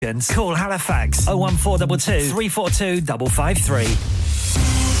distance, call Halifax 01422 342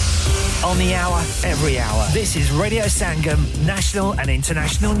 553. On the hour, every hour. This is Radio Sangam, national and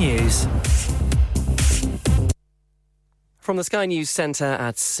international news. From the Sky News Centre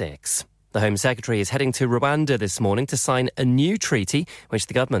at 6. The Home Secretary is heading to Rwanda this morning to sign a new treaty which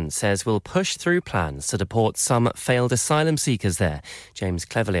the government says will push through plans to deport some failed asylum seekers there. James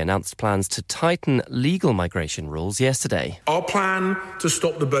Cleverly announced plans to tighten legal migration rules yesterday. Our plan to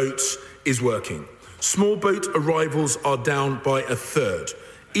stop the boats is working. Small boat arrivals are down by a third,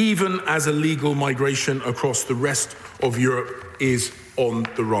 even as illegal migration across the rest of Europe is on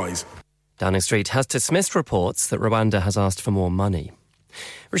the rise. Downing Street has dismissed reports that Rwanda has asked for more money.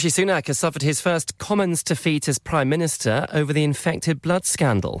 Rishi Sunak has suffered his first Commons defeat as Prime Minister over the infected blood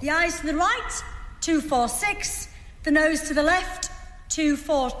scandal. The ayes to the right, 246. The noes to the left,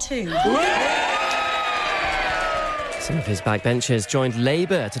 242. Some of his backbenchers joined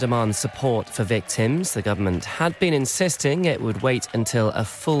Labour to demand support for victims. The government had been insisting it would wait until a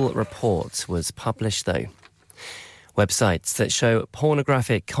full report was published, though. Websites that show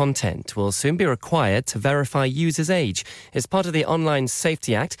pornographic content will soon be required to verify users' age as part of the Online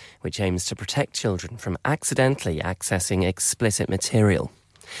Safety Act, which aims to protect children from accidentally accessing explicit material.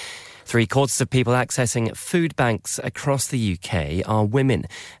 3/4 of people accessing food banks across the UK are women.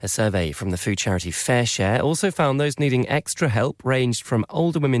 A survey from the food charity FareShare also found those needing extra help ranged from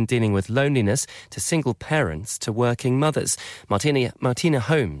older women dealing with loneliness to single parents to working mothers. Martina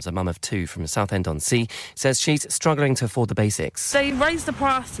Holmes, a mum of 2 from Southend-on-Sea, says she's struggling to afford the basics. They raise the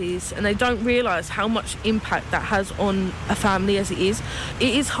prices and they don't realise how much impact that has on a family as it is.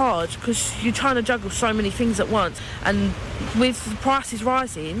 It is hard because you're trying to juggle so many things at once, and with the prices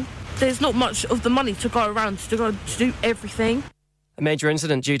rising, there's not much of the money to go around to do everything. A major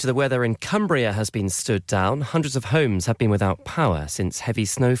incident due to the weather in Cumbria has been stood down. Hundreds of homes have been without power since heavy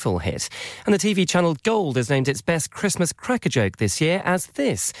snowfall hit. And the TV channel Gold has named its best Christmas cracker joke this year as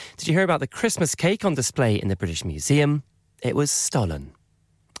this. Did you hear about the Christmas cake on display in the British Museum? It was stolen.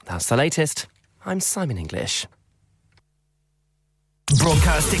 That's the latest. I'm Simon English.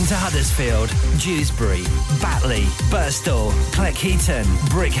 Broadcasting to Huddersfield, Dewsbury, Batley, Birstall, Cleckheaton,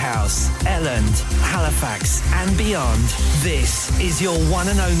 Brickhouse, Elland, Halifax and beyond. This is your one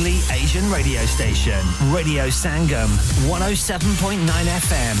and only Asian radio station. Radio Sangam, 107.9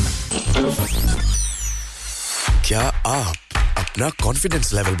 FM. क्या आप अपना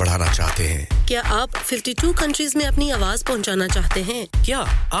confidence level बढ़ाना चाहते हैं? क्या आप 52 countries में अपनी आवाज पहुंचाना चाहते हैं? क्या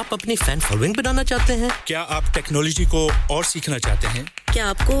आप अपनी फैन फॉलोइंग बढ़ाना चाहते हैं? क्या आप टेक्नोलॉजी को और सीखना चाहते हैं? क्या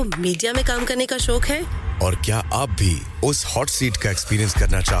आपको मीडिया में काम करने का शौक है? और क्या आप भी उस हॉट सीट का एक्सपीरियंस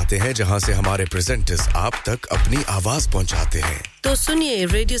करना चाहते हैं जहां से हमारे प्रेजेंटर्स आप तक अपनी आवाज पहुंचाते हैं? तो सुनिए,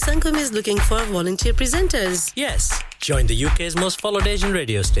 Radio Sangam is looking for volunteer presenters. Yes, join the UK's most followed Asian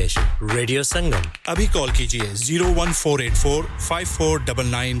radio station, Radio Sangam. Abhi call kijiye 01484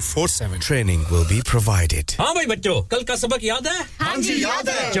 549947. Training will be provided. हाँ भाई बच्चों, कल का सबक याद है? हाँ जी याद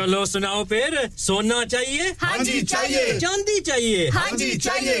है. चलो सुनाओ फिर. सोना चाहिए? हाँ जी चाहिए. चांदी चाहिए? हाँ जी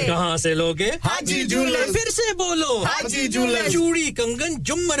चाहिए. कहाँ से लोगे? हाजी जूलर्स. फिर से बोलो. हाजी जूलर्स. चूड़ी, कंगन,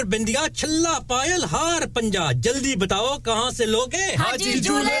 झुमर, बिंदिया, छल्ला, पायल, हार, पंजा. जल्दी बताओ कहाँ से लोगे? हाजी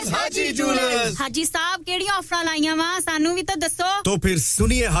जूलर्स. हाजी जूलर्स. हाजी साहब केड़ी ऑफर लाईया वा सानू भी तो दसो. तो फिर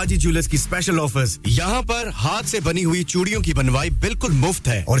सुनिए हाजी जूलर्स की स्पेशल ऑफर्स. यहाँ पर हाथ से बनी हुई चूड़ियों की बनवाई बिल्कुल मुफ्त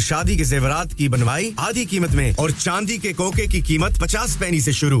है और शादी के ज़ेवरात की बनवाई आधी कीमत में और चांदी के कोके की कीमत 50 पैसे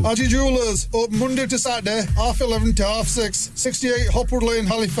से शुरू. Haji Jewellers open Monday to Saturday 11:30 to 6:30, 68 Hopwood Lane,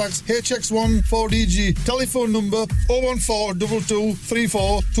 Halifax, HX1 4DG. Telephone number 01422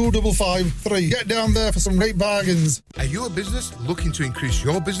 34 2553. Get down there for some great bargains. Are you a business looking to increase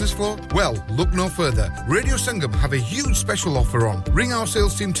your business flow? Well, look no further. Radio Sangam have a huge special offer on. Ring our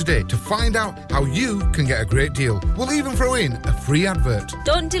sales team today to find out how you can get a great deal. We'll even throw in a free advert.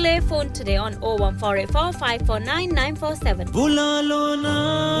 Don't delay, phone today on 01484 549 947. Bula lo na,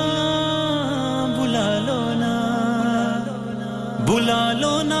 bula lo na, bula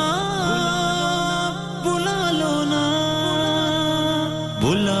lo na, bula lo na,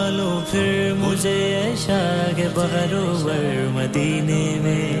 bula lo phir mujhe aisha ke baharobar Madine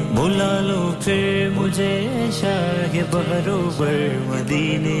mein. Bula lo phir mujhe aisha ke baharobar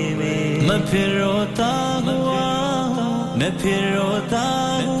Madine mein. Main phir rota hua hu, main phir rota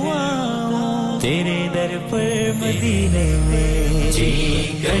hua hu, tere dar par Madine mein. जी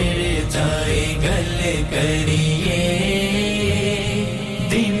करता है गल करिए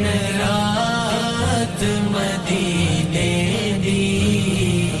दिन रात मदीने दी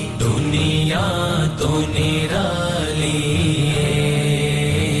दुनिया तो निराली है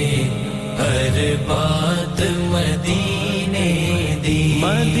हर बात मदीने दी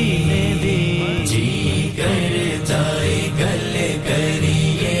मदीने दी जी कर जाए गल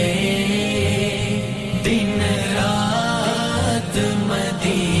करिए दिन रात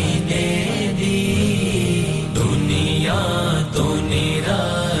मदीने दी दुनिया तो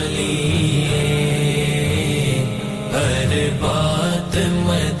निराली है हर बात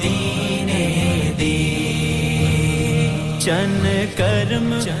मदीने दी चन कर्म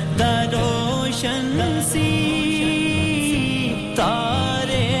दा रोशन सी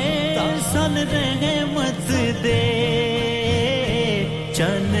तारे सन रहमत दे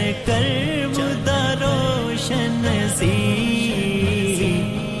चन कर्म दा रोशन सी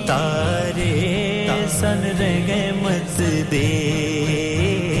तारे सन रहमत दे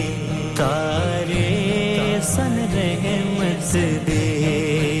तारे सन रहमत दे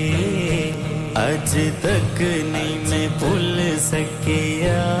आज तक नहीं मैं भूल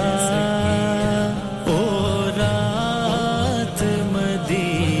सकिया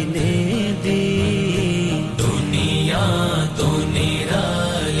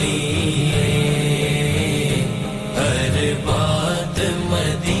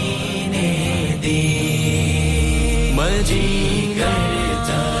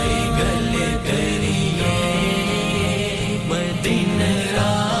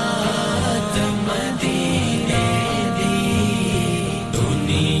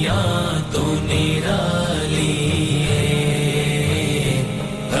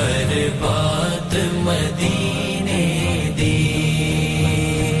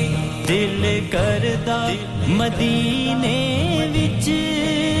मदीने विच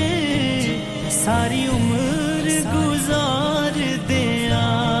सारी उम्र गुजार दिया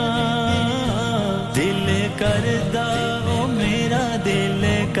दिल करदा ओ मेरा दिल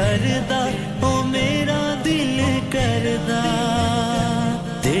करदा ओ मेरा दिल करदा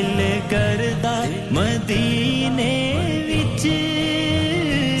दिल करदा मदीने विच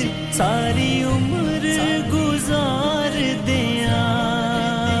सारी उम्र गुजार दिया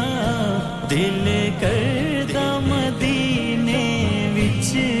दिल करदा मदीने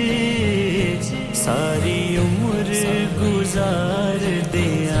विच सारी उम्र गुजार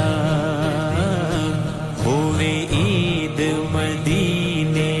दिया होवे ईद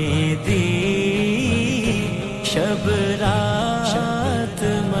मदीने दी शब रात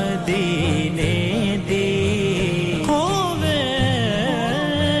मदीने दी होवे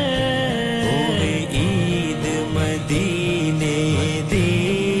ईद मदीने दी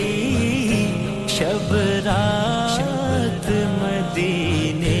शब रात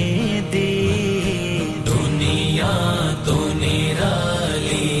मदीने दी दुनिया तो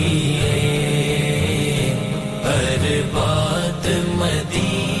निराली है हर बात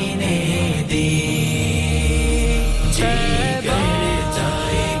मदीने दी जी कर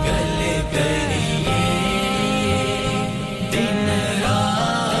जाए गल करिए दिन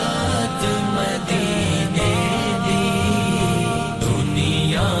रात मदीने दी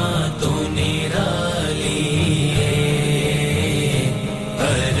दुनिया तो निराली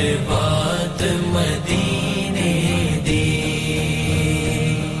बात मदीने दी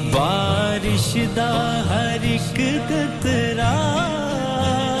बारिश दा हर एक कतरा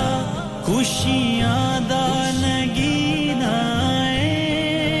खुशियां दा नगीना है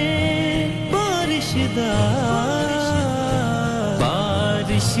बारिश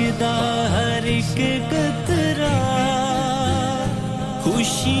दा हर एक कतरा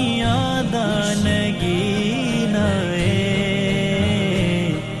खुशियां दा नगीना है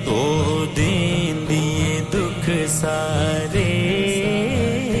सारे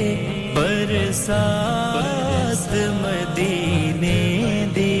बरसात मदीने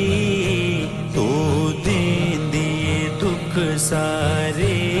दी तो दिन दिए दुख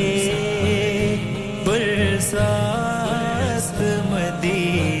सारे बरसात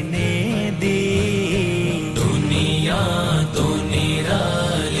मदीने दी दुनिया तो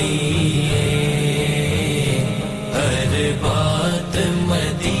निराली है हर बात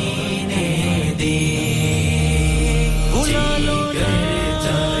मदीने दी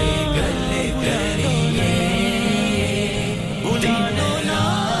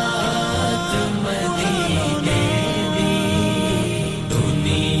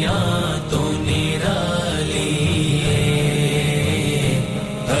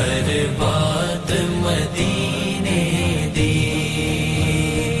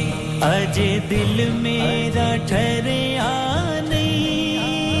अजे दिल मेरा ठहरिया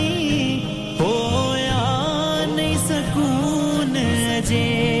नहीं होया नहीं सकून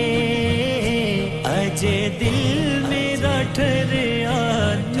अजे दिल मेरा ठहरिया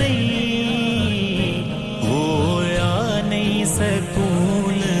नहीं होया नहीं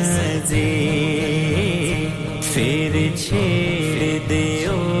सकून फिर छेड़ दे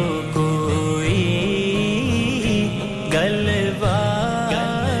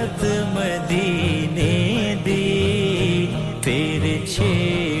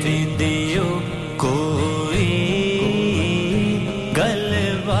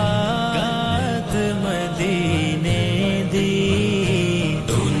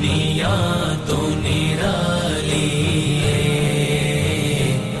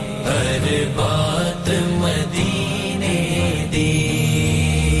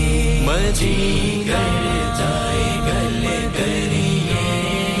जी कर जाए गल करिए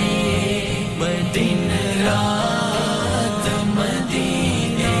दिन रात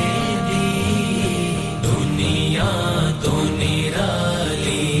मदीने दी दुनिया तो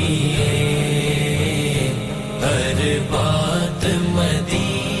निराली है हर बात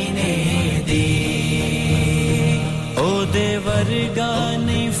मदीने दी ओ दे वर्गा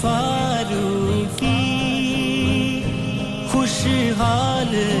नहीं फारूकी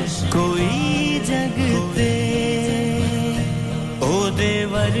खुशहाल कोई जगते ओ दे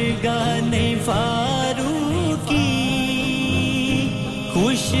वर्गा नहीं फारूकी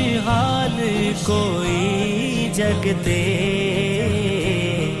खुशहाल कोई जगते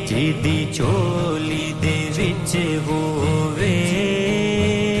जिदी चोली दे विच होवे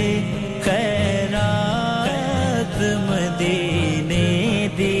खैरात मदीने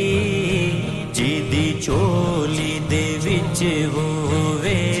दी जिदी चोली दे विच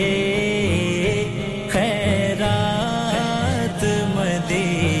होवे खैरात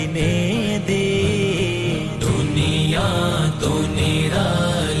मदीने दी दुनिया तो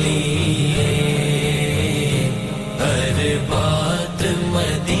निराली है हर बात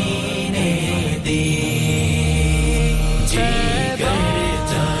मदीने दी जी कर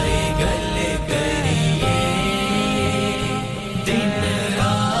जाए गल करिए दिन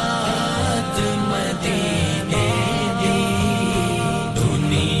रात मदीने दी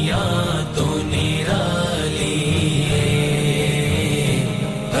दुनिया तो निराली है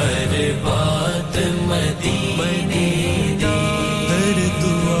हर बात मदीने दी हर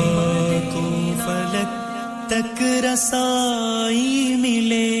दुआ को फलक तक रसाई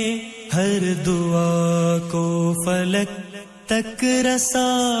मिले हर दुआ को फलक तक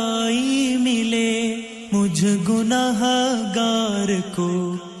रसाई मिले मुझ गुनाहगार को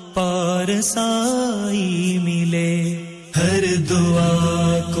पारसाई मिले हर दुआ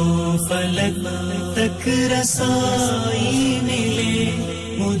को फलक तक रसाई मिले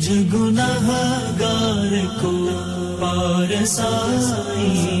मुझ गुनाहगार को पारसाई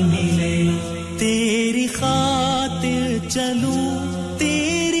मिले तेरी खातिर चलूं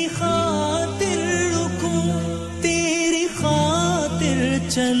तेरी खातिर रुकूं तेरी खातिर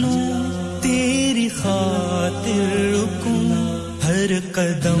चलूं तेरी खातिर रुकूं हर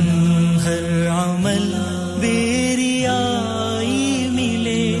कदम हर अमल बेरियाई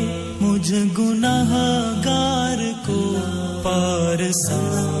मिले मुझ गुनाहगार को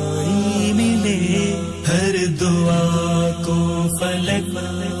पारसाई मिले हर दुआ को फलक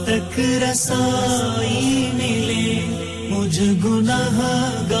तक रसाई मिले मुझ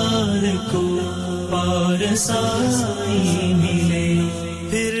गुनाहगार को पारसाई मिले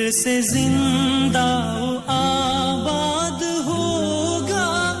फिर से जिंदा आबाद होगा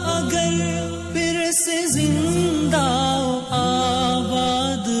अगर फिर से जिंदा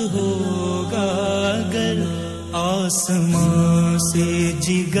आबाद होगा अगर आसमां से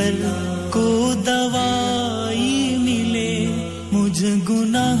जिगर को दवाई मिले मुझ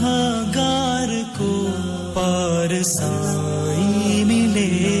गुनाहगार को पारसाई मिले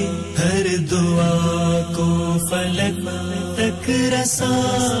हर दुआ को फलक तक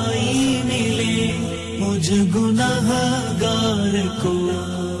रसाई मिले मुझ गुनाहगार को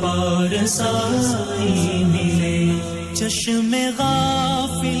पारसाई मिले चश्मे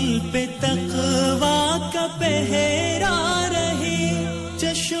गाफिल पे तक़वा का पहरा रहे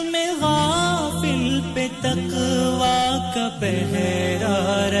चश्मे गाफिल पे तक़वा का पहरा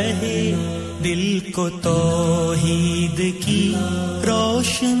रहे दिल को तौहीद की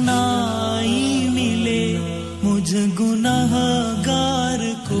रोशनाई मिले मुझ गुनाहगार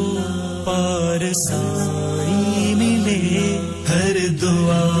को पारसाई मिले हर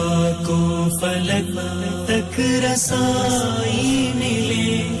दुआ को फलक तक रसाई मिले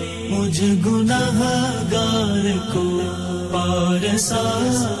मुझ गुनाहगार को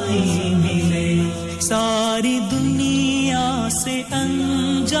पारसाई मिले सारी दुनिया से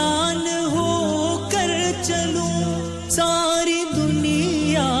अनजान होकर चलूं सारी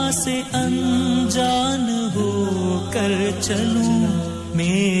दुनिया से अनजान होकर चलूं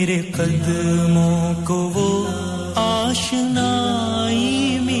मेरे कदमों को वो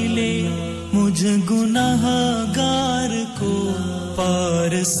आशनाई मिले मुझ गुनाहगार को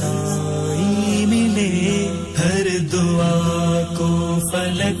पारसाई मिले हर दुआ को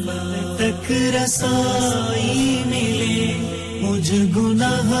फलक तक रसाई मिले मुझ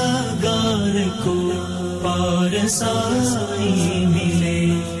गुनाहगार को पारसाई मिले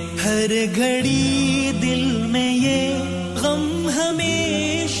हर घड़ी दिल में ये गम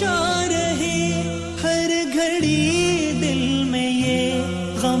हमेशा रहे हर घड़ी दिल में ये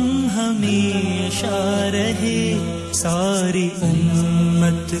गम हमेशा रहे सारी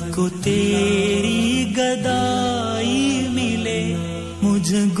उम्मत को तेरी गदाई मिले मुझ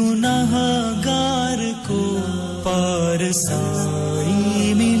गुनाहगार को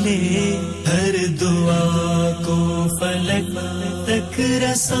पारसाई मिले हर दुआ को फलक तक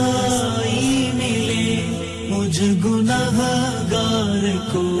रसाई मिले मुझ गुनाहगार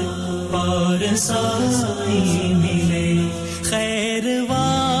को पारसाई मिले खैर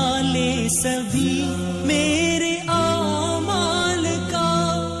वाले सभी मेरे आमाल का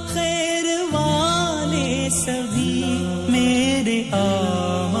खैर वाले सभी मेरे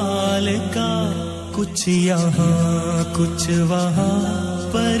आमाल का कुछ यहाँ कुछ वहाँ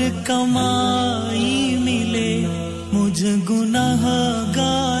पर कमाई मिले मुझ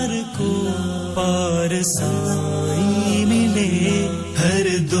गुनाहगार को पारसाई मिले हर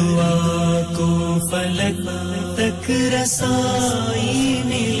दुआ को फलक तक रसाई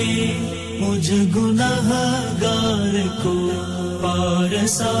मिले मुझ गुनाहगार को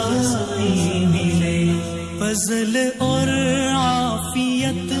पारसाई मिले फजल और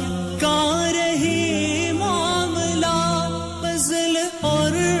आफियत का रहे मामला फजल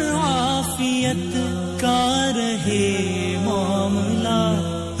और आफियत का रहे मामला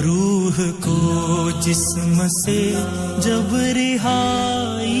रूह को जिस्म से जब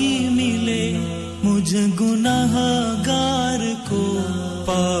रिहाई मिले मुझ गुनाहगार को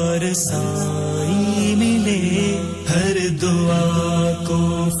पारसाई मिले हर दुआ को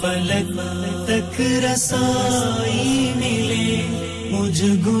फलक तक रसाई मिले मुझ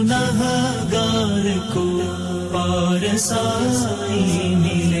गुनाहगार को पारसाई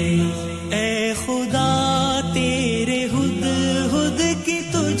मिले ऐ खुदा तेरे हुद हुद की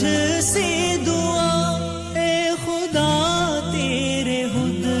तुझसे दुआ ऐ खुदा तेरे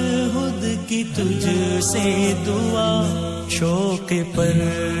हुद हुद की तुझसे दुआ शौक़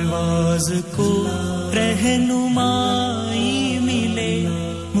परवाज़ को रहनुमाई मिले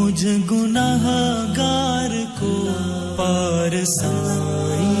मुझ गुनाहगार को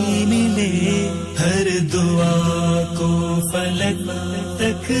पारसाई मिले हर दुआ को फलक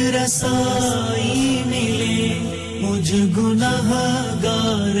तक रसाई मिले मुझ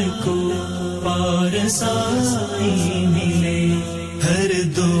गुनाहगार को पारसाई मिले हर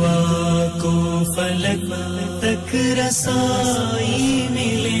दुआ को फलक तक रसाई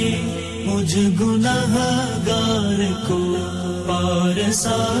मिले मुझ गुनाहगार को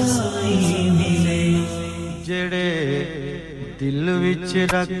पारसाई मिले जेड़े दिल विच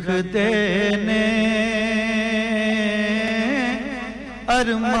रखदे ने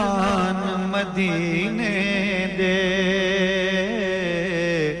अरमान मदीने दे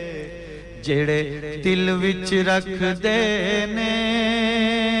जेड़े दिल विच रखदे ने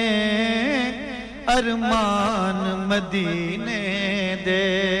अरमान मदीने दे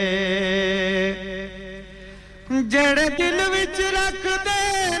जेड़े दिल विच रखदे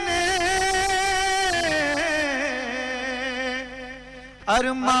ने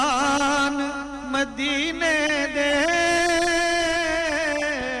अरमान मदीने दे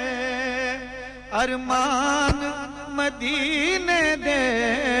अरमान मदीने दे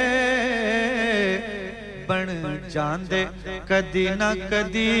बन जांदे कदी ना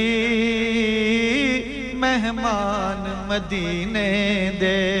कदी मेहमान मदीने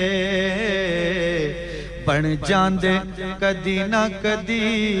दे बन जांदे कदी ना कदी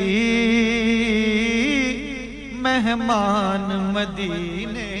मेहमान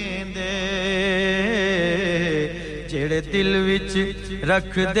मदीने दे जेड़े दिल विच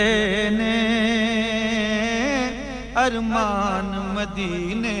रखदे ने अरमान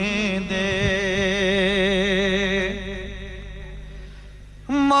मदीने दे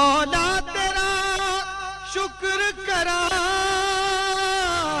मौला तेरा शुक्र करा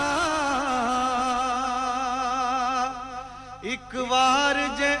एक बार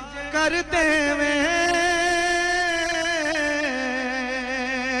जे कर देवे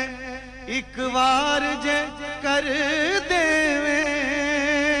एक बार जे कर देवे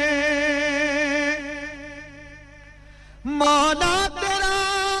मौला तेरा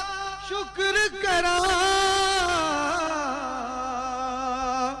शुक्र करा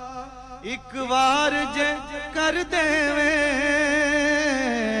एक बार जे कर देवे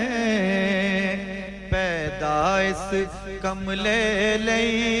पैदा इस कमले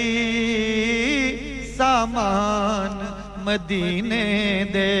लई सामान मदीने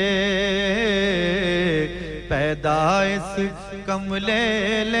दे पैदा इस कमले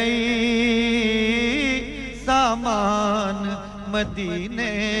लई सामान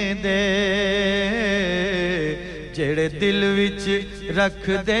मदीने दे जेड़े दिल विच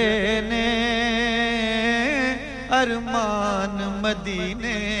रखदे ने अरमान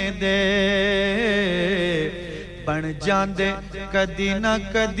मदीने दे बन जांदे कदी ना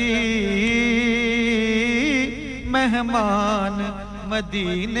कदी मेहमान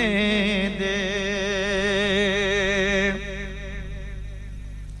मदीने दे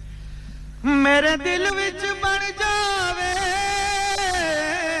मेरे दिल विच बन जावे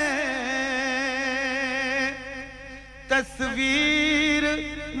तस्वीर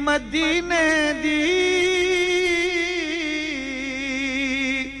मदीने दी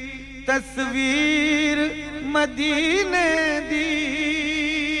तस्वीर मदीने दी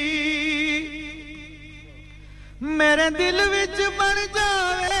मेरे दिल विच बन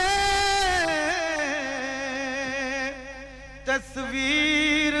जावे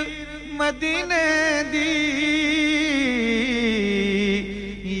तस्वीर मदीने दी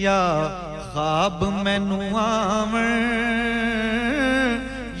या ख्वाब मैनू आवन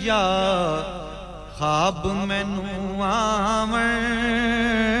या ख्वाब मैनू आवन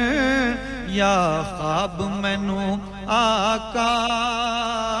या ख्वाब मैनू आका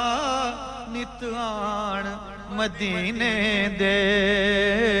नित आण मदीने दे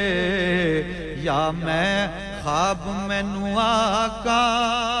या मैं ख्वाब मैनू आका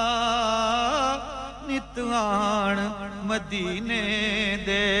नित आण मदीने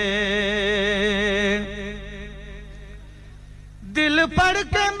दे दिल पढ़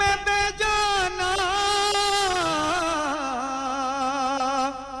के मैं बेजाना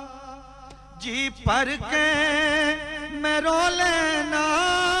जी पर के मैं रो लेना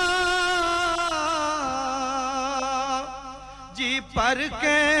जी पर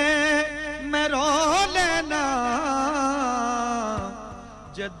के मैं रो लेना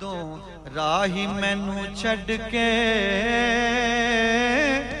जदों राही मैनू छड़ के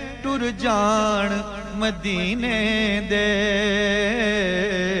टुर जान मदीने दे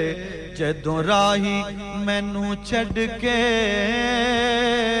जदों राही मैनू छड़ के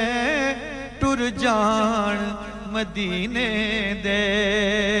टुर जान मदीने दे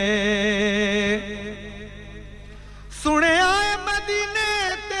सुने आए मदीने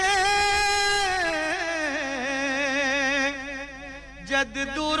ते जद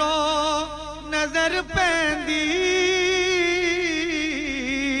दूरों नजर पैंदी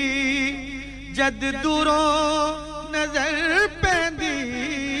जद दूरों नजर पैंदी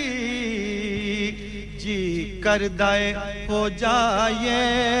जी करदा ए हो जाए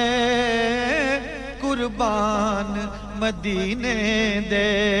कुर्बान मदीने दे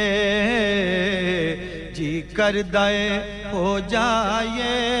जी करदा ए हो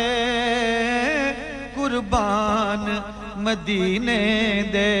जाए कुर्बान मदीने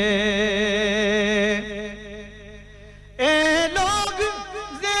दे ए लोग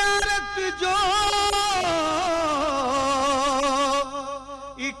ज़ियारत जो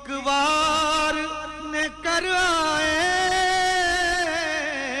एक बार ने कर आए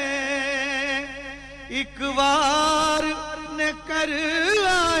एक बार ने कर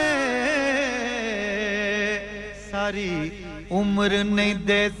आए सारी उम्र नहीं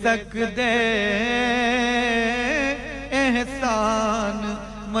दे सकते एहसान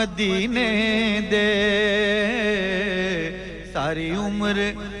मदीने दे सारी उम्र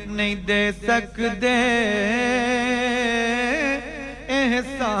नहीं दे सकते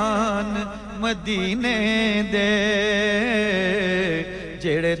एहसान मदीने दे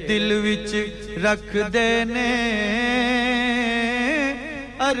जेड़े दिल विच रख दे ने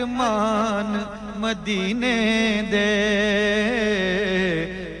अरमान मदीने दे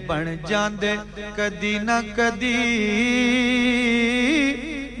बन जांदे कदी ना कदी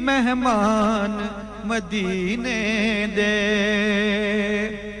मेहमान मदीने दे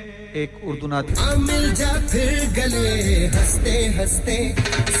एक उर्दू नात मिल जा फिर गले हंसते हंसते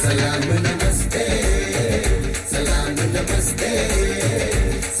सलाम नमस्ते सलाम नमस्ते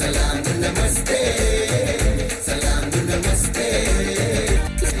सलाम नमस्ते सलाम नमस्ते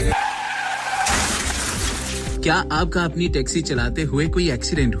क्या आपका अपनी टैक्सी चलाते हुए कोई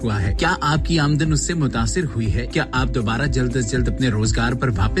एक्सीडेंट हुआ है क्या आपकी आमदन उससे मुतासिर हुई है क्या आप दोबारा जल्द से जल्द अपने रोजगार पर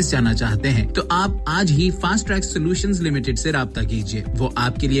वापस जाना चाहते हैं तो आप आज ही फास्ट ट्रैक सॉल्यूशंस लिमिटेड से राब्ता कीजिए वो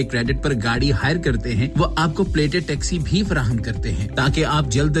आपके लिए क्रेडिट पर गाड़ी हायर करते हैं वो आपको प्लेटेड टैक्सी भी फराहम करते हैं ताकि आप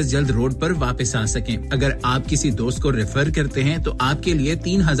जल्द से जल्द रोड पर वापस आ सकें अगर आप किसी दोस्त को रेफर करते हैं तो आपके लिए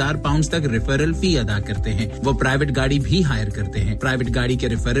 3000 पाउंड तक रेफरल फी अदा करते हैं वो प्राइवेट गाड़ी भी हायर करते हैं प्राइवेट गाड़ी के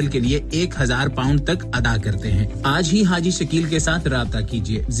रेफरल के लिए 1000 पाउंड तक अदा करते हैं आज ही हाजी शकील के साथ राब्ता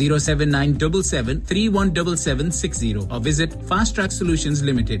कीजिए 07977317760 और visit fast track solutions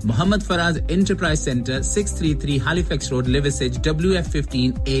limited Mohammad Faraz enterprise centre 633 Halifax road Liversedge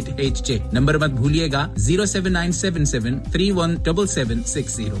WF15 8HJ number मत भूलिएगा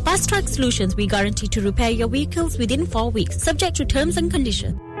 07977317760 Fast Track Solutions, we guarantee to repair your vehicles within 4 weeks subject to terms and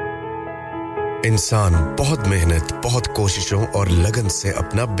conditions इंसान बहुत मेहनत, बहुत कोशिशों और लगन से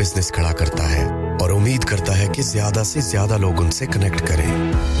अपना बिजनेस खड़ा करता है और उम्मीद करता है कि ज्यादा से ज्यादा लोग उनसे कनेक्ट करें।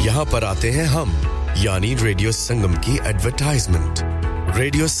 यहाँ पर आते हैं हम, यानी रेडियो संगम की एडवर्टाइजमेंट।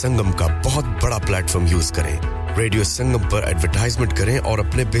 रेडियो संगम का बहुत बड़ा प्लेटफॉर्म यूज करें। रेडियो संगम पर एडवर्टाइजमेंट करें और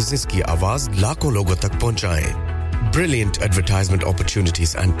अपने बिजनेस की आवाज लाखों लोगों तक पहुंचाएं। Brilliant advertisement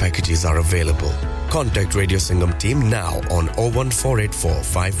opportunities and packages are available. Contact Radio Sangam team now on 01484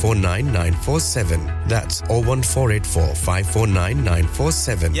 549 947. That's 01484 549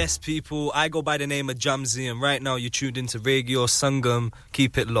 947. Yes, people, I go by the name of Jamzi, and right now you're tuned into Radio Sangam.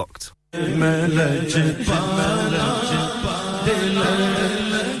 Keep it locked.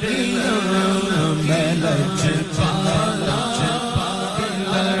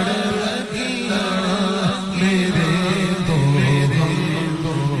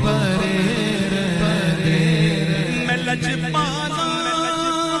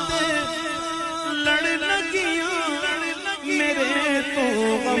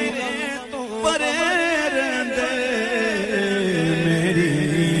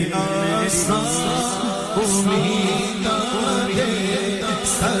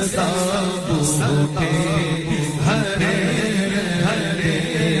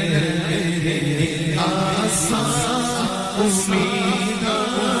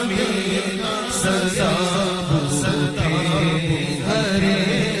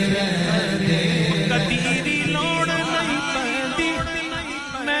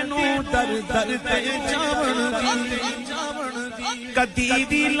 ਕਦੀ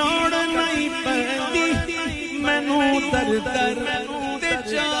ਦੀ ਲੋੜ ਨਹੀਂ ਪੈਂਦੀ ਮੈਨੂੰ ਦਰ ਦਰ ਤੇ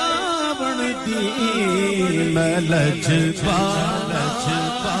ਜਾਵਣ ਦੀ ਮੈਂ ਲਜਪਾ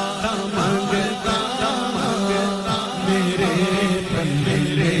ਮੰਗਦਾ ਮੇਰੇ ਪੱਲੇ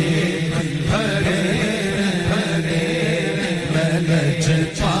ਭਰੇ ਮੈਂ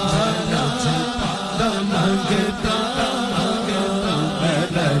ਲਜਪਾ ਮੰਗਦਾ ਮੈਂ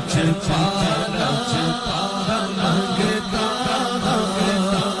ਲਜਪਾ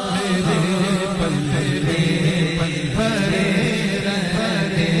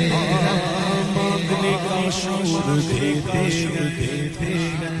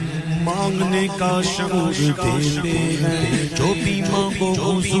मांगने का शऊर देते हैं जो भी मांगो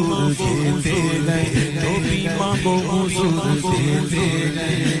हुजूर देते हैं जो भी मांगो हुजूर देते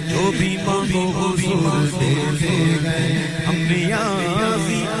हैं जो भी मांगो हुजूर देते हैं हमने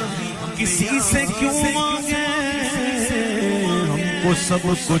याज़ी किसी से क्यों मांगे हमको सब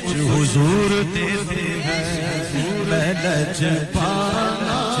कुछ हुजूर देते हैं मैं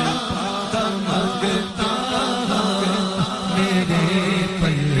लजपाना मांगता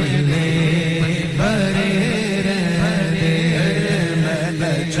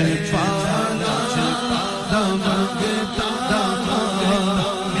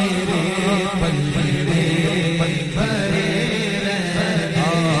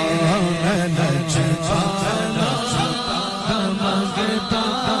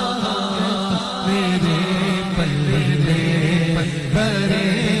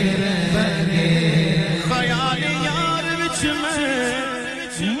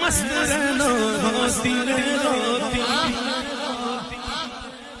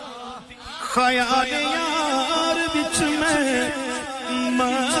ख्याल यार बिच में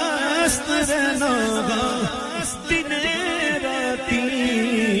मस्त रहना दिन राती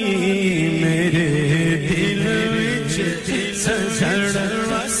मेरे दिल विच सजण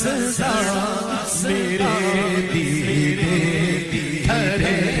वसदा मेरे दिल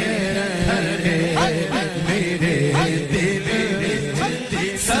हरे हरे मेरे दिल विच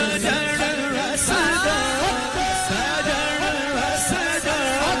सजण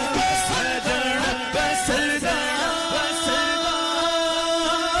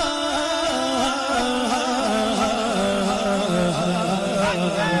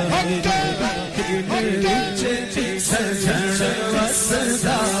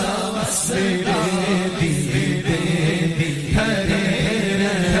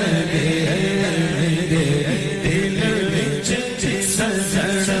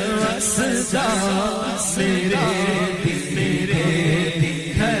वसदा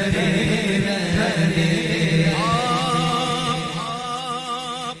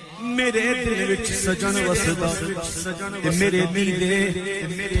सजन वसदा मेरे दिल दे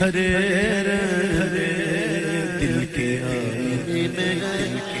हरे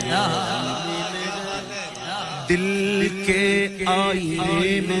दिल के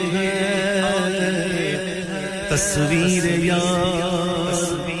आईने में है तस्वीर यार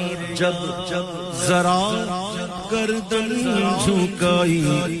जब जरा गर्दन झुकाई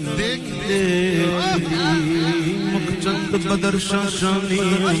देख मुख चंद चंद बदर शाशानी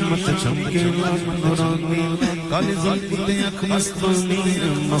मत चमके नूरानी काले ज़ल्फ़े अख मस्तानी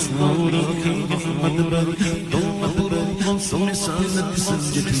मसनूर की मदबर तो मदर मौसम सानत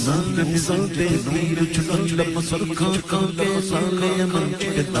संजत सानत साते नूर छुटल बसर खा के साले मन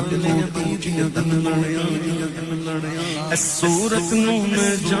के दम मोती जिया दन लड़या सूरत नू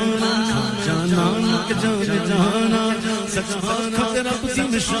मैं जाना जाना के जाना सच बात रब दी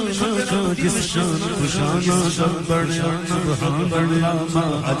निशाना का जिस शान खुशाना सब बढ़िया सुभान अल्लाह मा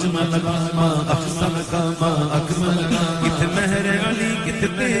अजमल मा अहसन का मा अकमल कित महर अली कित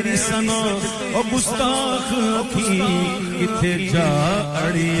तेरी सना ओ गुस्ताख अखी किथे जा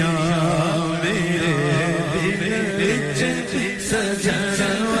अड़ियां मेरे दिल विच सजना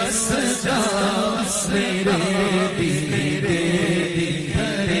वसदा मेरे दिल दे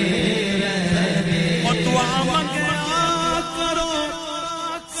और दुआ मंगया करो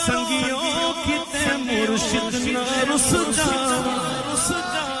संगियों किते मुर्शिद ना रुस जावण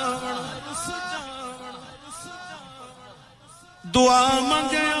दुआ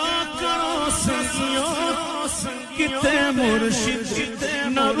मंगया करो संगियों किते मुर्शिद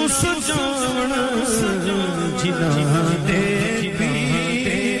ना रुस जावण जिना दे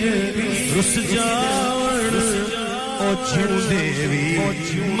रुस जावण ओ जिंदे वी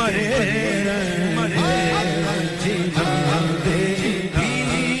मरे जिना दे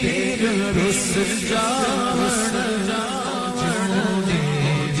रुस जावण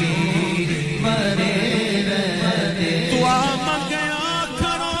मरे दुआ मंगया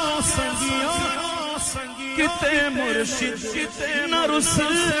करो संगियों किते मुर्शिद किते न रुस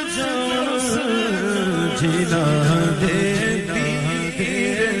जावण जिना दे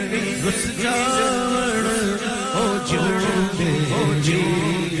रुस जावण ओ जिंदे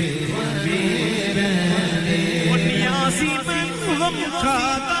ओ नियाज़ी में गम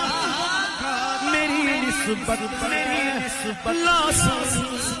खाता मेरी निस्बत लास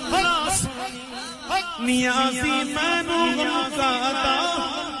नियाज़ी मैं गम खाता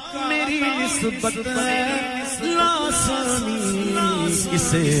मेरी निस्बत लासानी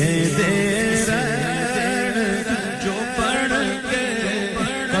किसे दे जो पढ़ के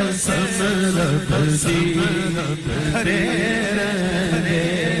कसम रखती हरे रे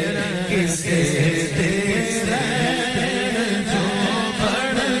किसे दे जो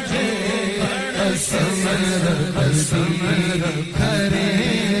पढ़ के कसम रखती हरे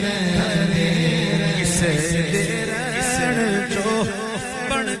रे किसे दे जो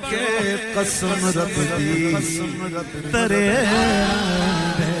पढ़ के कसम रखती तरे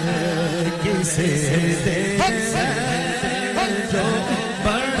किसे दे जो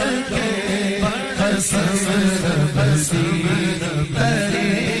पढ़ के कसम रखती तरे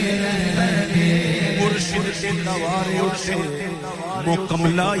मुर्शिद के दवारे उठे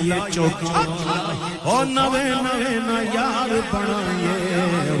मुकमला ये चौका और नवे नवे न यार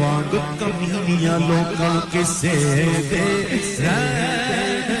बनाए वांग कमीनियां लोकां किसे दे किसे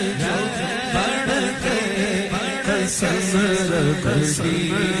दे जो पढ़ के तरे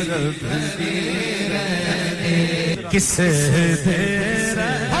किसे दे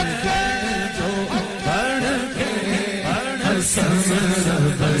जो पढ़ के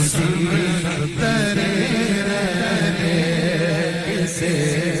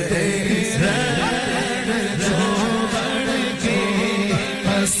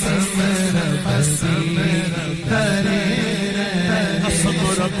तरे असम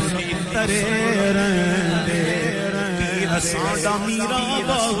रब्बी तरे साडा मीरा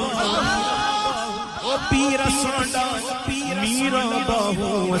बाहू ओ पीरा साडा मीरा बाहू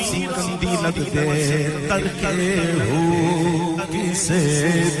असी कंदी लगदे तरके हो किसे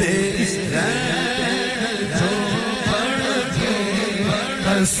दे जो पढ़ के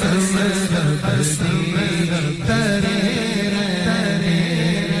कसम तरे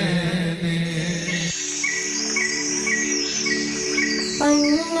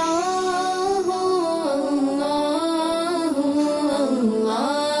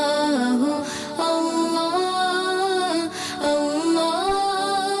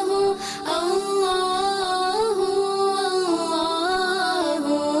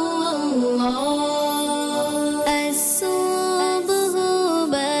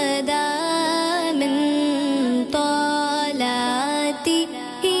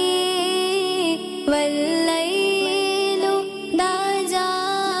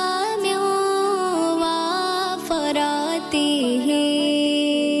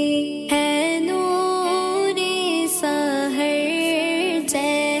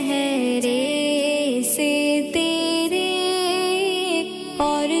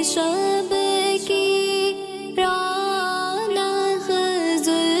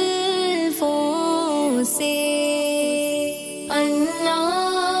से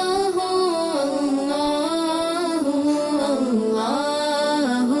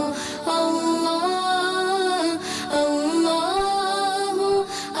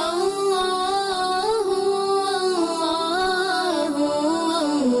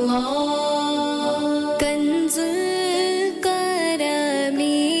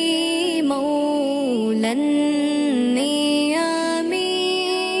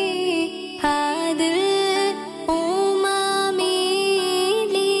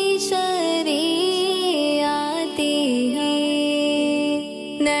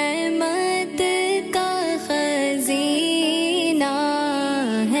रहमत का खजीना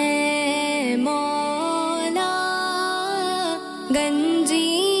है मौला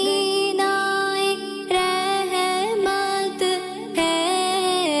गंजीना रहमत है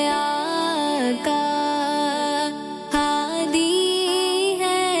आका हादी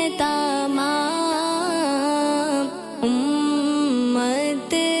है तमाम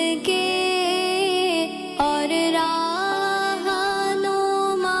उम्मत के और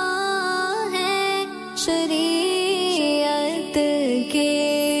राहनुमा है शरीयत के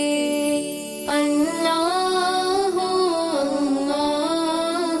अल्लाहु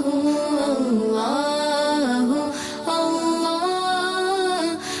अल्लाहु अल्लाहु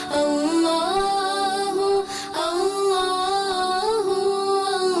अल्लाहु अल्लाहु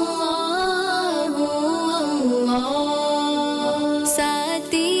अल्लाहु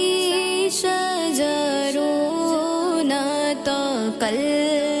साती शजरून तो कल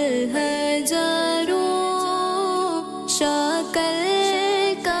हजरू शक्ल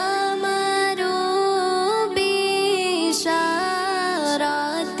कमरू बिशाराती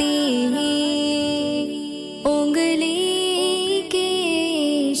उंगली के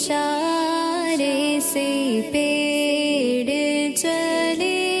इशारे से पेड़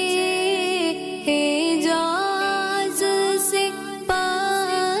चले हिजाज से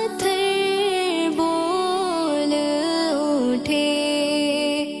पाथर बोल उठे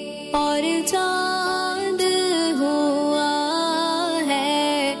और चांद हुआ है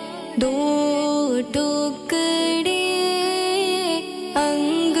दो टुकड़े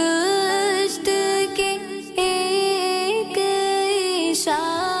अंगुष्ठ के एक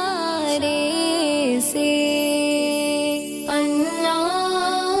इशारे से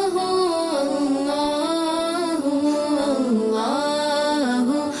अल्लाहु अल्लाहु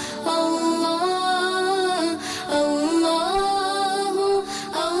अल्लाहु अल्लाहु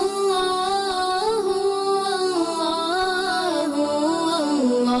अल्लाहु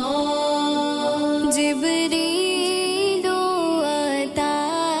अल्लाहु जिब्रील अता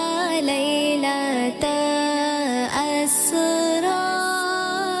लैलत अस्रा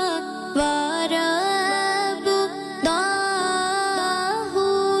वरब दाहु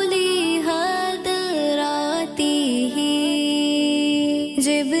लिहदरातिही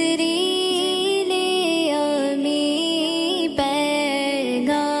जिब्रील अमी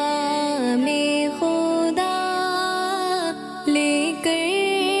पैगामे खुदा लेकर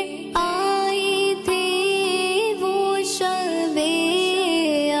आई थी वो शबे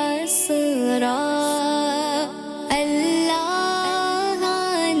असरा अल्लाह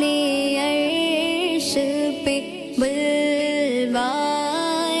ने अर्श पे बुलवाया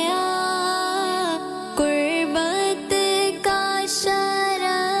कुर्बत का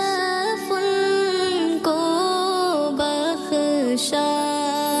शरफ उनको बख्शा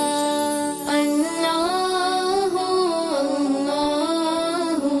अल्लाहु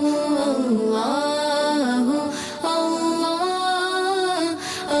अल्लाहु अल्लाहु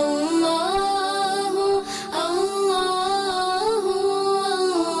अल्लाहु अल्लाहु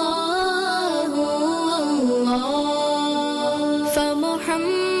अल्लाहु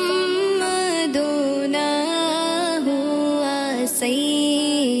फमुहम्मदुना हुआ सय्यदुना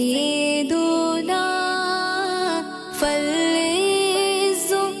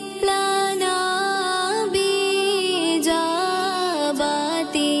फल्इज़्ज़ु लना बिजाबातिही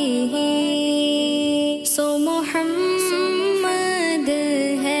सो मुहम्मद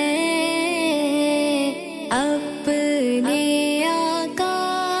है अपने आका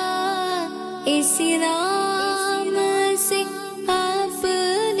इसी नाम से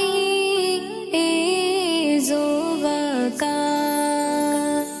अपनी इज़्ज़ो वक़ा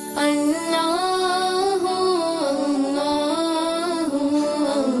अल्लाहु अल्लाहु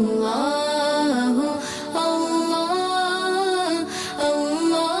अल्लाहु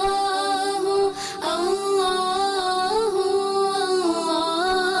अल्लाहु अल्लाहु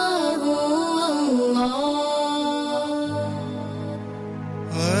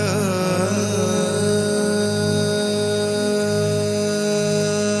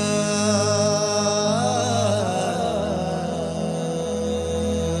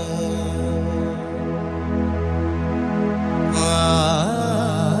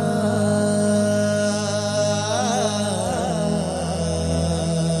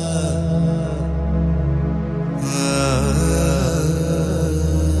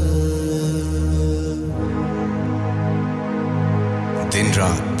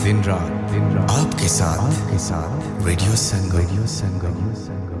दिन रात आपके साथ रेडियो संगम।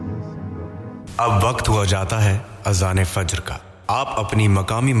 अब वक्त हुआ जाता है अज़ान फज्र का। आप अपनी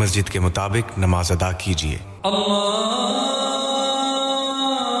मकामी मस्जिद के मुताबिक नमाज अदा कीजिए। अल्लाह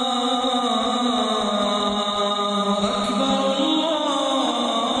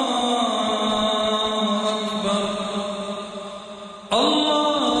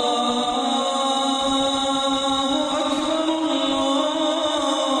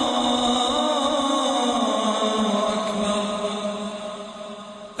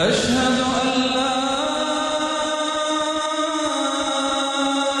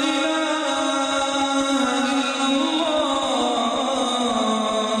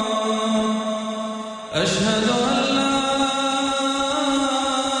أشهد أن لا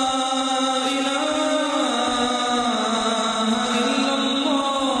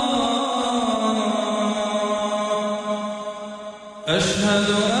أشهد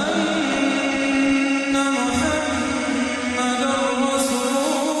أن محمدًا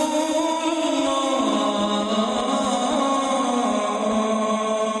رسول الله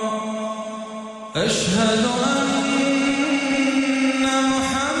أشهد أن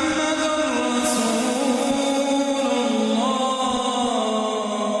محمدًا رسول الله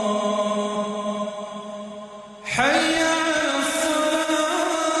حي على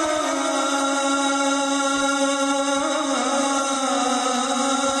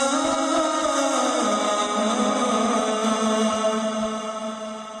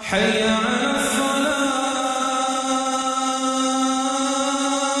حي على الصلاة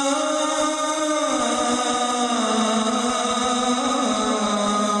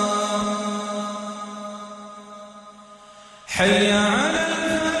حي على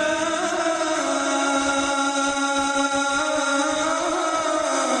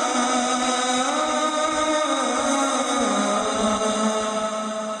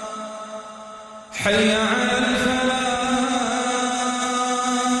حي على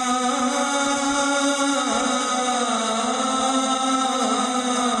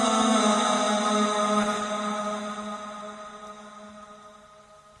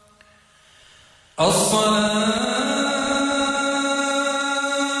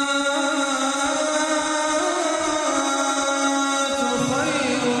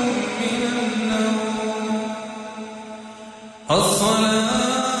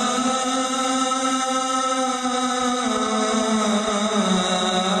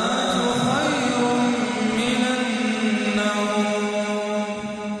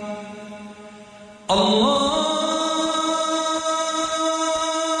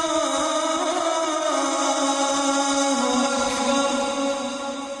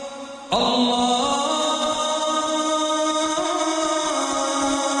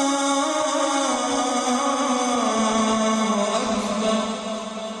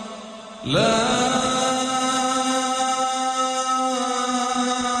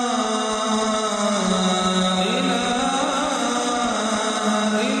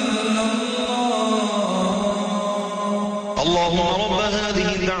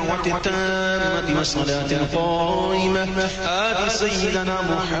الصلاة القائمة آت سيدنا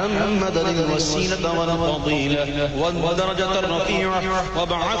محمدا الوسيلة والفضيلة والدرجة الرفيعة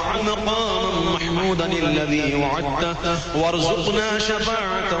وابعثه مقاما محمودا الذي وعدته وارزقنا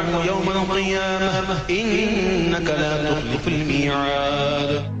شفاعته يوم القيامة إنك لا تخلف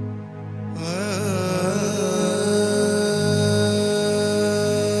الميعاد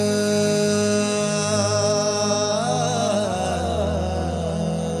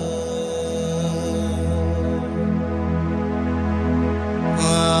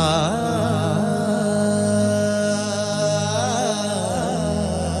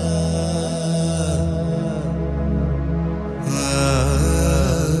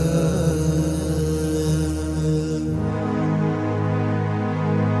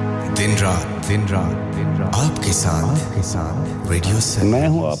दिन रात आपके साथ रेडियो संगम मैं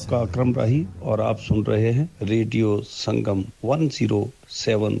हूं आपका अकरम राही और आप सुन रहे हैं रेडियो संगम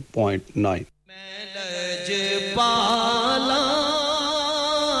 107.9 मैं लज पाला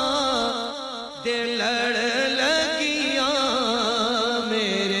दे लड़ लगियां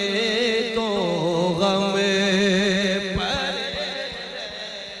मेरे तो गम पर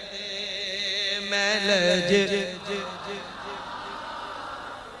मैं लज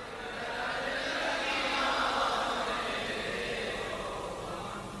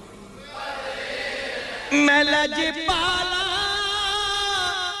मैं लज पाला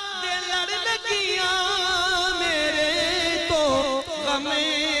दे लड़ लगियां मेरे तो गमे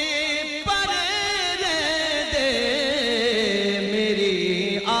पर दे मेरी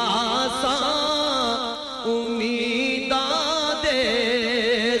आसा उम्मीदां दे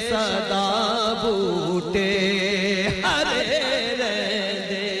सदा बूटे हरे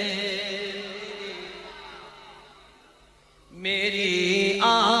दे मेरी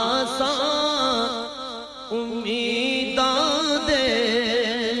आसा उम्मीदां दे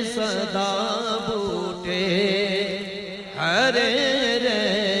सदा बूटे हरे रे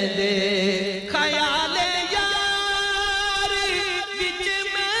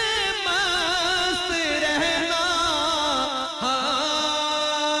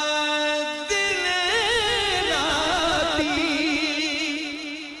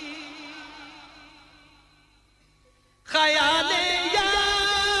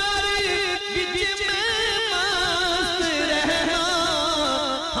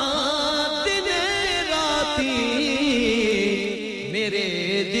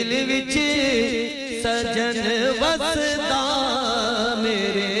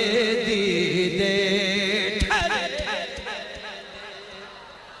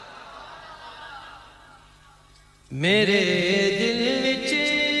मेरे दिल विच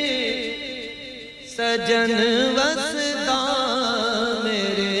सजन वसदा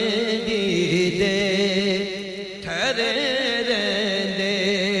मेरे दीदे ठहरे रहंदे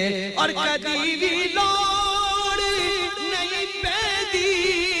और कदी भी लोड़ नहीं पैदी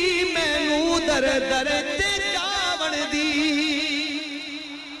मैनू दर दर ते जावण दी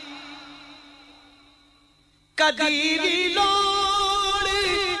कदी भी लोड़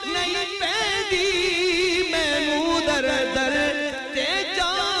नहीं पैदी मैनू दर दर ते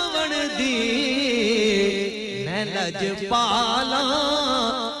जावण दी मैं लजपाला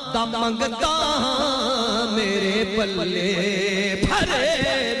दा मंगदा मेरे पल्ले भरे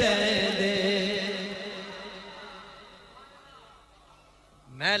रहंदे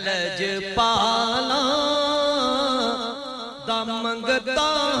मैं लजपाला दा मंगदा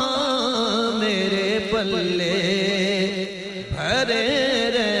मेरे पल्ले भरे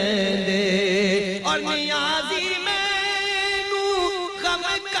रहंदे और नियाज़ी मैनू गम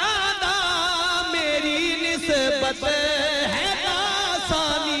कादा मेरी निस्बत है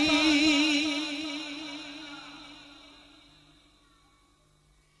आसानी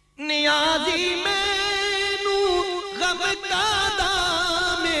नियाज़ी मैनू गम कादा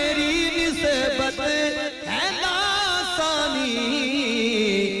मेरी निस्बत है आसानी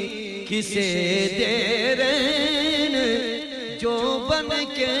किसे दे रैन जो बन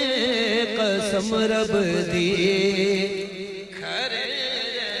के कसम रब दी खरे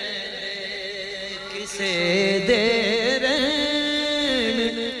किसे दे रैन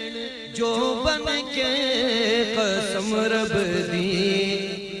जो बन के कसम रब दी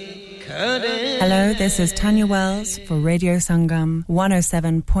Hello, this is Tanya Wells for Radio Sangam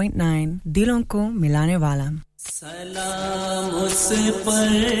 107.9 Dilon ko milane wala सलाम उस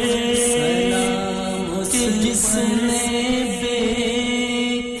पर कि जिसने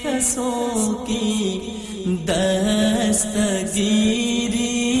बेकसों की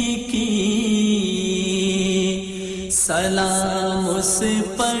दस्तगीरी की सलाम उस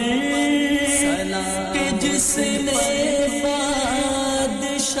पर कि जिसने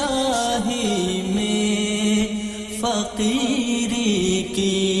बादशाही में फकीरी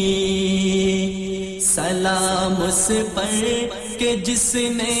की सलाम उस पर कि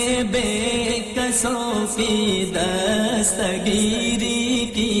जिसने बेकसों की दस्तगीरी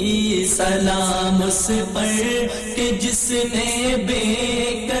की सलाम उस पर कि जिसने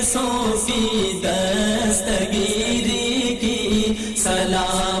बेकसों की दस्तगीरी की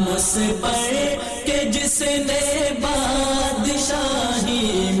सलाम उस पर कि जिसने बादशाही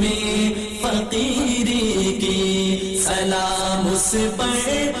में फकीरी की सलाम उस पर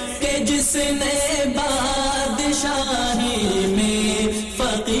कि जिसने बादशाही में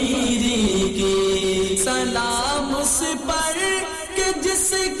फकीरी की सलाम उस पर कि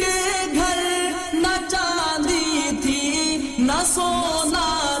जिसके घर न चांदी थी न सोना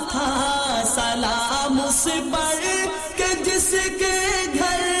था सलाम उस पर कि जिसके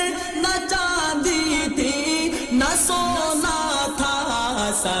घर न चांदी थी न सोना था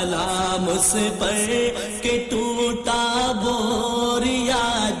सलाम उस पर कि टूटा बोरिया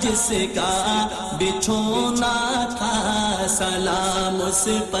जिसका बिछोना था सलाम उस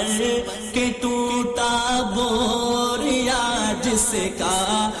पर कि टूटा बोरिया जिसका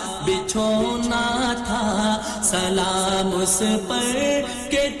बिछोना था सलाम उस पर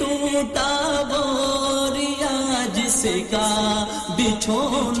कि टूटा बोरिया जिसका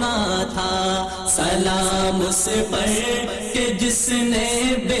बिछोना था सलाम उस पर कि जिसने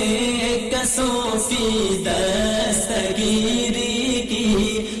बेकसों की दस्तगीरी की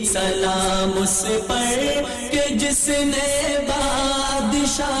सलाम उस पर कि जिसने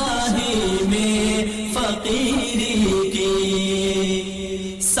बादशाही में फकीरी की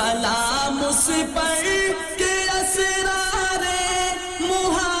सलाम उस पर कि असरारे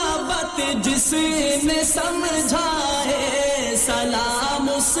मुहब्बत जिसने समझाए सलाम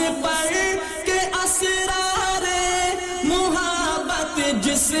उस पर कि असरारे मुहब्बत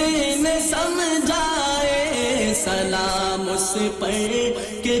जिसने समझाए सलाम उस पर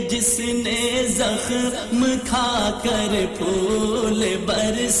कि जिसने जख्म खाकर फूल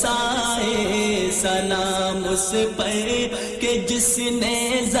बरसाए सलाम उस पर कि जिसने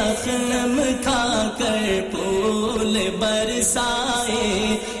जख्म खाकर फूल बरसाए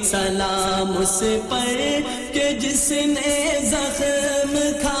सलाम उस पर कि जिसने जख्म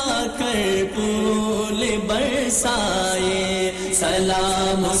खाकर फूल बरसाए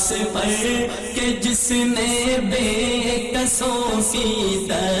सलाम उस पर कि जिसने बेकसों की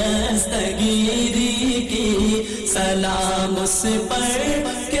दस्तगीरी की सलाम उस पर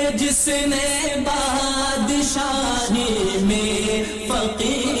कि जिसने बादशाही में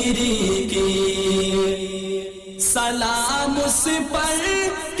फकीरी की سلام اس پر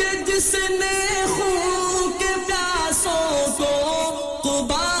کہ جس نے خون کے پیاسوں کو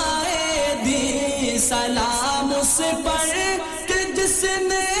قبائے دی سلام اس پر کہ جس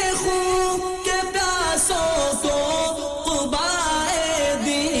نے خون کے پیاسوں کو قبائے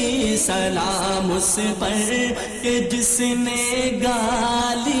دی سلام اس پر کہ جس نے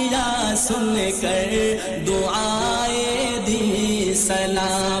گالیاں سن کر دعائیں دی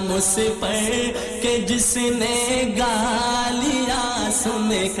سلام اس پر کہ جس نے گالیاں سن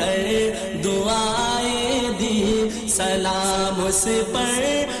کر دعائیں دی سلام اس پر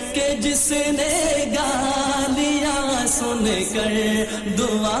کہ جس نے گالیاں سن کر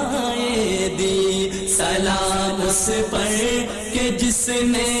دعائیں دی سلام اس پر کہ جس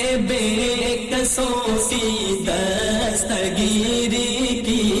نے بے کسوں کی دستگیری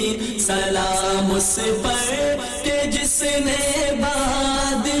کی سلام اس پر کہ جس نے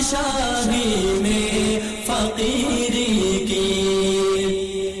بادشاہی میں فقیری کی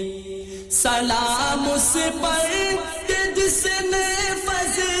سلام اس پر کہ جس نے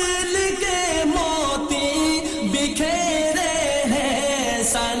فضل کے موتی بکھیرے ہیں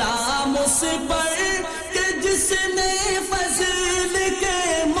سلام اس پر کہ جس نے فضل کے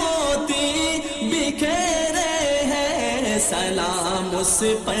موتی بکھیرے ہیں سلام اس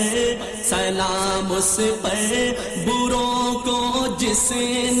پر سلام اس پر بروں کو جس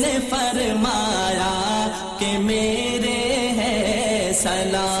نے فرمایا کہ میرے ہیں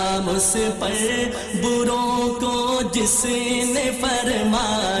سلام اس پر بروں کو جس نے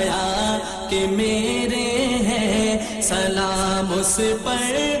فرمایا کہ میرے ہیں سلام اس پر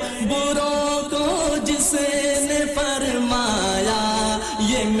بروں کو جس نے فرمایا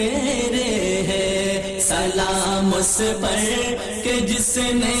یہ میرے ہیں سلام اس پر کہ جس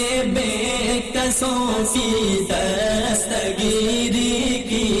نے بے کسوں کی دستگیری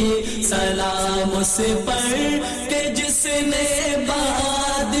کی سلام اس پر کہ جس نے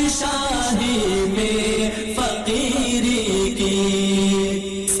بادشاہی میں فقیری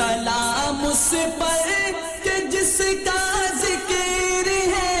کی سلام اس پر کہ جس کا ذکر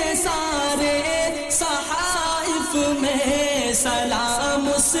ہے سارے صحائف میں سلام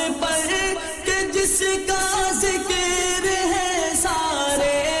اس پر کہ جس کا ذکر ہے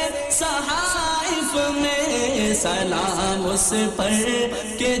سارے صحائف میں سلام اس پر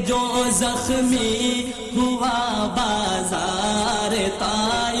کہ جو زخمی ہوا بازار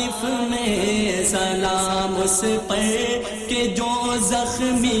طائف میں سلام اس پر کہ جو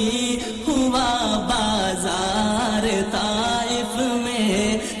زخمی ہوا بازار طائف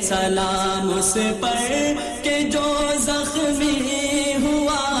میں سلام اس پر کہ جو زخمی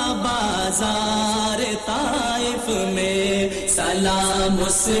ہوا بازار طائف میں سلام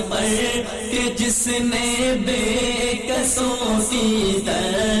اس پر کہ جس نے بے کسوں کی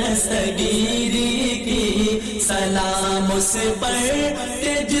دستگیری کی سلام اس پر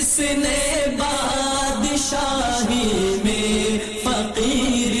کہ جس نے بادشاہی میں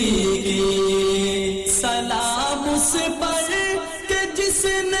فقیری کی سلام اس پر کہ جس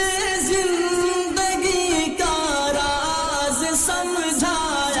نے زندگی کا راز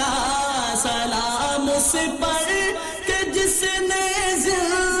سمجھایا سلام اس پر کہ جس نے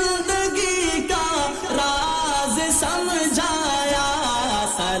زندگی کا راز سمجھایا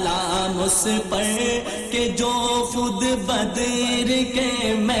سلام اس پر کہ جو خود بدر کے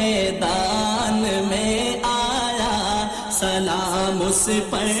میدان میں آیا سلام اس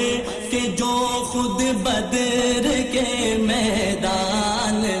پر کہ جو خود بدر کے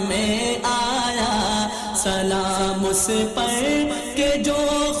میدان میں آیا سلام اس پر کہ جو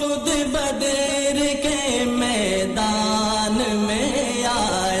خود بدر کے میدان میں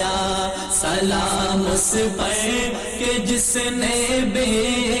آیا سلام اس پر کہ جس نے بے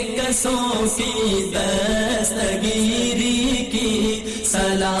کسوں کی دستگیری کی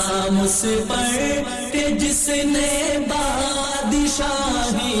سلام اس پر کہ جس نے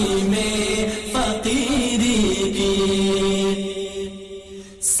بادشاہی میں فقیری کی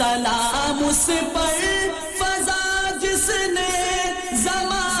سلام اس پر فضا جس نے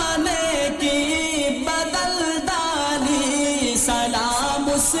زمانے کی بدل ڈالی سلام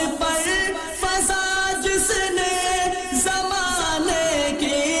اس پر فضا جس نے زمانے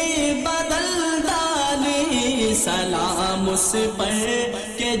کی بدل ڈالی سلام اس پر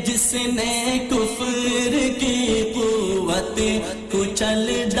کہ جس نے کفر کی قوت کچل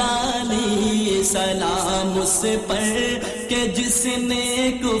ڈالی سلام اس پر کہ جس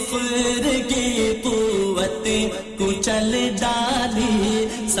نے کفر کی قوت کچل ڈالی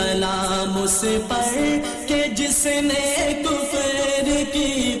سلام اس پر کہ جس نے کفر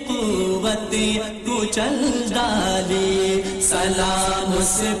کی قوت کچل ڈالی सलाम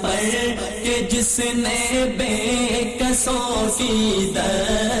उस पर कि जिसने बेकसों की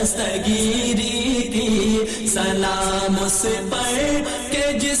दस्तगीरी की सलाम उस पर कि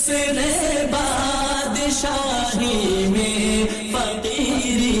जिसने बादशाही में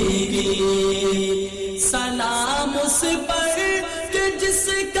फकीरी की सलाम उस पर कि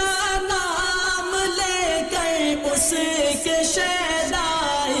जिसका नाम लेकर उसके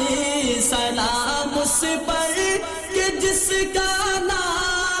शहदाई सलाम उस पर कि जिसका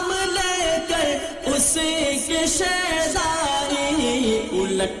नाम लेकर उसके शहदाई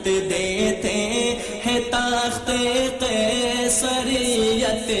उलट देते हैं तख्ते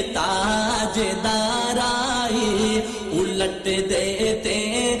कैसरियत ताजदाराई उलट देते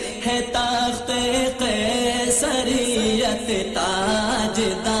हैं तख्ते कैसरियत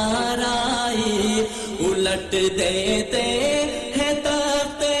ताजदाराई उलट देते हैं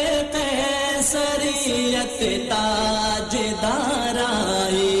तख्ते कैसरियत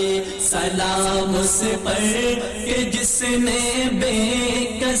ताजदाराई सलाम उस पर कि जिसने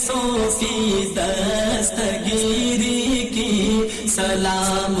बेकसों की दस्तगीरी की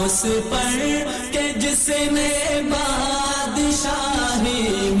सलाम उस पर कि जिसने बादशाही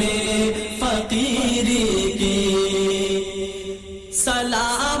में फकीरी की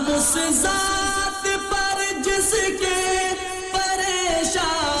सलाम उस जात पर जिसके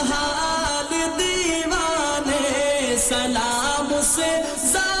परेशान हाल दीवाने सलाम उस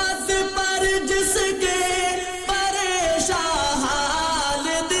जात पर जिसके परेशान हाल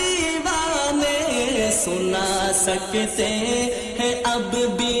दीवाने सुना सकते हैं अब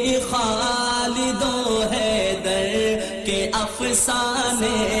भी खालिदो हैदर के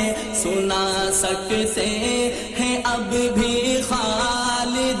अफसाने सुना सकते हैं अब भी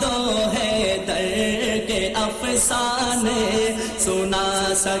खालिदो हैदर के अफसाने सुना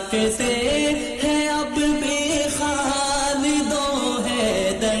सकते हैं अब भी खालिदो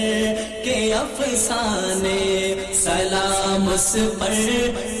हैदर के अफसाने सलाम उस पर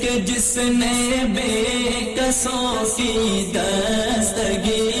कि जिसने बेकसों की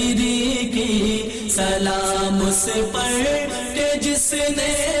दस्तगीरी की सलाम उस पर कि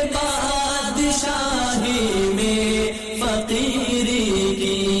जिसने बादशाही में फकीरी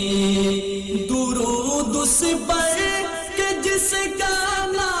की दुरूद उस पर कि जिसका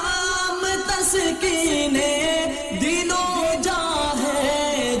नाम तस्कीने दिलो जा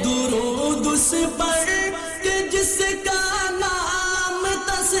है दुरूद उस पर कि जिसका नाम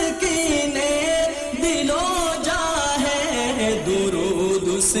तस्कीने दिलो जा है दुरूद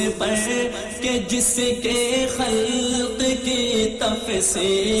उस पर कि जिसके खल्क की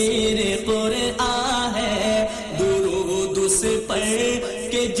तफसीर कुरान है दुरूद उस पर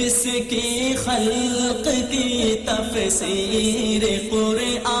कि जिसकी खल्क की तफसीर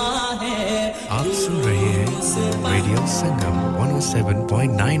कुरान है आप सुन रहे हैं रेडियो संगम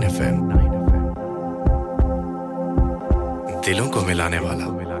 107.9 FM दिलों को मिलाने वाला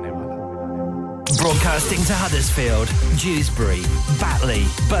Broadcasting to Huddersfield, Dewsbury, Batley,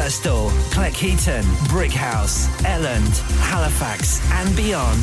 Birstall, Cleckheaton, Brickhouse, Elland, Halifax and beyond.